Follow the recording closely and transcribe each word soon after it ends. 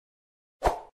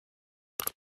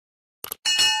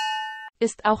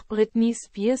Ist auch Britney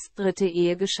Spears' dritte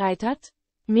Ehe gescheitert?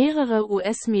 Mehrere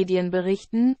US-Medien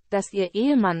berichten, dass ihr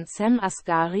Ehemann Sam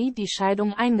Asghari die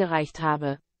Scheidung eingereicht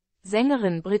habe.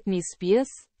 Sängerin Britney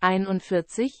Spears,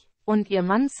 41, und ihr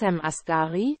Mann Sam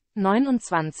Asghari,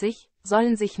 29,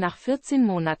 sollen sich nach 14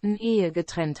 Monaten Ehe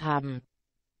getrennt haben.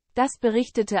 Das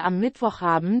berichtete am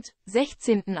Mittwochabend,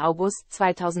 16. August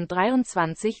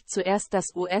 2023 zuerst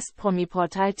das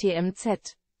US-Promi-Portal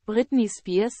TMZ. Britney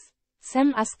Spears,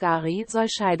 Sam Asghari soll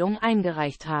Scheidung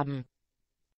eingereicht haben.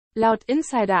 Laut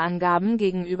Insider-Angaben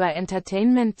gegenüber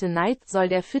Entertainment Tonight soll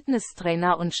der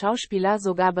Fitnesstrainer und Schauspieler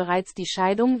sogar bereits die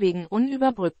Scheidung wegen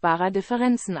unüberbrückbarer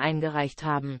Differenzen eingereicht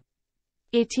haben.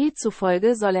 ET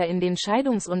zufolge soll er in den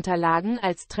Scheidungsunterlagen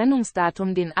als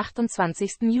Trennungsdatum den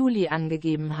 28. Juli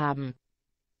angegeben haben.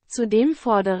 Zudem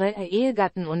fordere er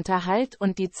Ehegattenunterhalt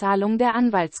und die Zahlung der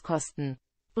Anwaltskosten.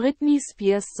 Britney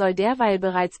Spears soll derweil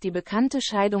bereits die bekannte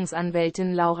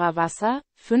Scheidungsanwältin Laura Wasser,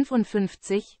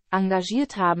 55,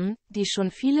 engagiert haben, die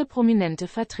schon viele Prominente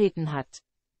vertreten hat.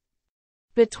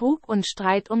 Betrug und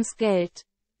Streit ums Geld.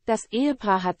 Das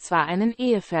Ehepaar hat zwar einen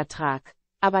Ehevertrag,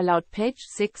 aber laut Page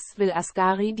Six will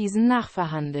Asghari diesen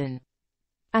nachverhandeln.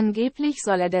 Angeblich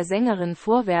soll er der Sängerin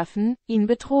vorwerfen, ihn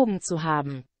betrogen zu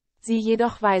haben. Sie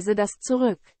jedoch weise das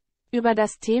zurück. Über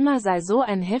das Thema sei so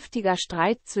ein heftiger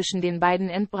Streit zwischen den beiden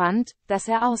entbrannt, dass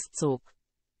er auszog.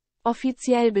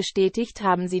 Offiziell bestätigt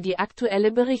haben sie die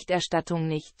aktuelle Berichterstattung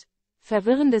nicht.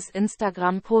 Verwirrendes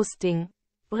Instagram-Posting.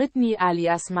 Britney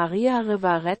alias Maria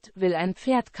Rivaret will ein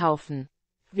Pferd kaufen.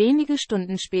 Wenige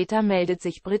Stunden später meldet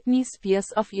sich Britney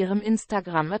Spears auf ihrem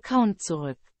Instagram-Account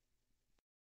zurück.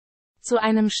 Zu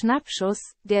einem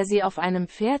Schnappschuss, der sie auf einem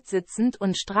Pferd sitzend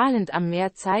und strahlend am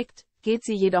Meer zeigt, geht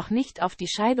sie jedoch nicht auf die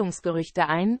Scheidungsgerüchte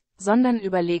ein, sondern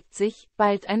überlegt sich,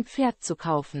 bald ein Pferd zu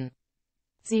kaufen.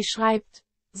 Sie schreibt: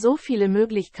 So viele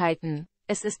Möglichkeiten,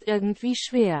 es ist irgendwie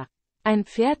schwer. Ein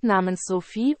Pferd namens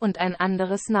Sophie und ein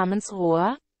anderes namens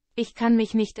Roa? Ich kann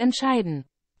mich nicht entscheiden.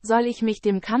 Soll ich mich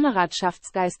dem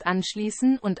Kameradschaftsgeist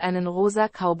anschließen und einen rosa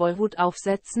Cowboyhut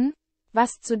aufsetzen?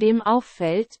 Was zudem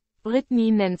auffällt, Britney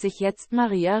nennt sich jetzt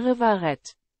Maria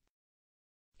Rivaret.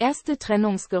 Erste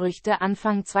Trennungsgerüchte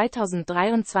Anfang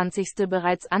 2023.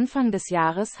 Bereits Anfang des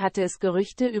Jahres hatte es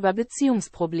Gerüchte über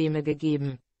Beziehungsprobleme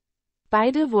gegeben.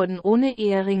 Beide wurden ohne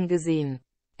Ehering gesehen.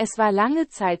 Es war lange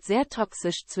Zeit sehr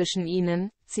toxisch zwischen ihnen,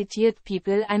 zitiert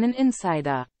People einen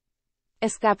Insider.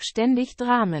 Es gab ständig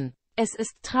Dramen. Es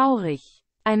ist traurig.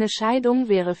 Eine Scheidung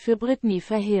wäre für Britney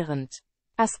verheerend.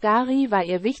 Asghari war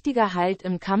ihr wichtiger Halt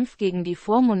im Kampf gegen die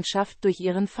Vormundschaft durch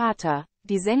ihren Vater.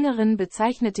 Die Sängerin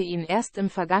bezeichnete ihn erst im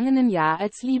vergangenen Jahr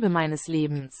als Liebe meines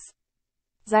Lebens.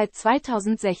 Seit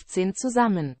 2016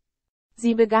 zusammen.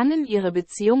 Sie begannen ihre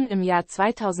Beziehung im Jahr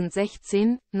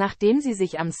 2016, nachdem sie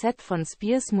sich am Set von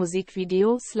Spears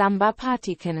Musikvideo Slumber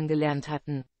Party kennengelernt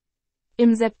hatten.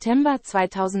 Im September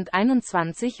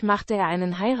 2021 machte er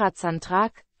einen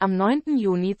Heiratsantrag, am 9.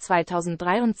 Juni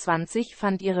 2023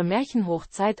 fand ihre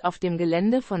Märchenhochzeit auf dem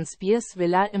Gelände von Spears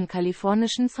Villa im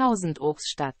kalifornischen Thousand Oaks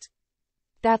statt.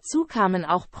 Dazu kamen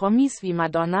auch Promis wie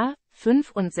Madonna,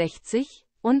 65,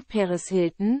 und Paris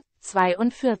Hilton,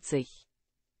 42.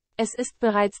 Es ist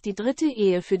bereits die dritte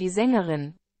Ehe für die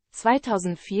Sängerin.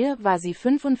 2004 war sie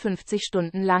 55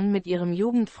 Stunden lang mit ihrem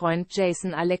Jugendfreund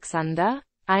Jason Alexander,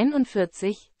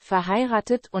 41,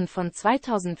 verheiratet und von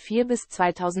 2004 bis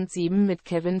 2007 mit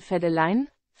Kevin Federline,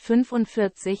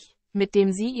 45, mit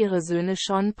dem sie ihre Söhne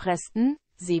Sean Preston,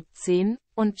 17,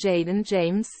 und Jaden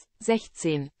James,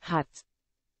 16, hat.